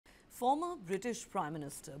Former British Prime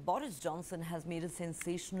Minister Boris Johnson has made a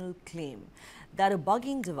sensational claim that a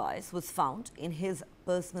bugging device was found in his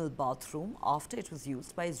personal bathroom after it was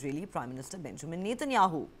used by Israeli Prime Minister Benjamin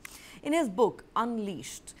Netanyahu. In his book,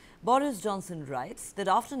 Unleashed, Boris Johnson writes that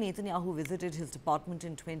after Netanyahu visited his department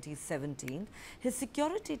in 2017, his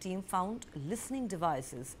security team found listening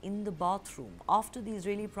devices in the bathroom after the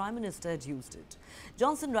Israeli Prime Minister had used it.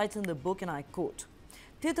 Johnson writes in the book, and I quote,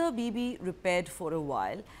 "Thither Bibi repaired for a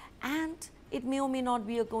while, and it may or may not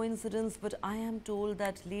be a coincidence, but I am told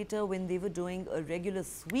that later when they were doing a regular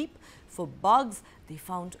sweep for bugs, they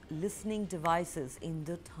found listening devices in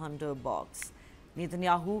the thunder box."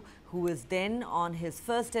 Netanyahu, who was then on his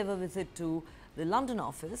first ever visit to the London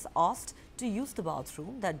office, asked to use the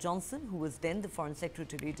bathroom that Johnson, who was then the Foreign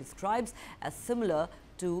Secretary, describes as similar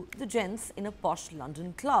to the gents in a posh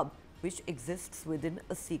London club, which exists within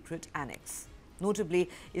a secret annex. Notably,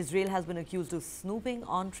 Israel has been accused of snooping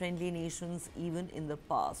on friendly nations even in the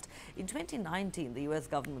past. In 2019, the US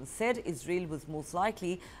government said Israel was most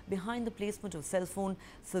likely behind the placement of cell phone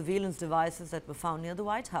surveillance devices that were found near the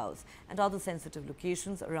White House and other sensitive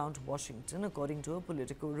locations around Washington, according to a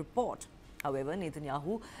Politico report. However,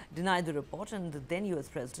 Netanyahu denied the report, and the then US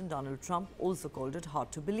President Donald Trump also called it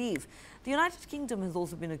hard to believe. The United Kingdom has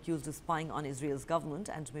also been accused of spying on Israel's government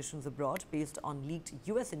and missions abroad based on leaked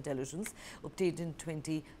US intelligence obtained in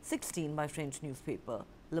 2016 by French newspaper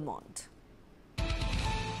Le Monde.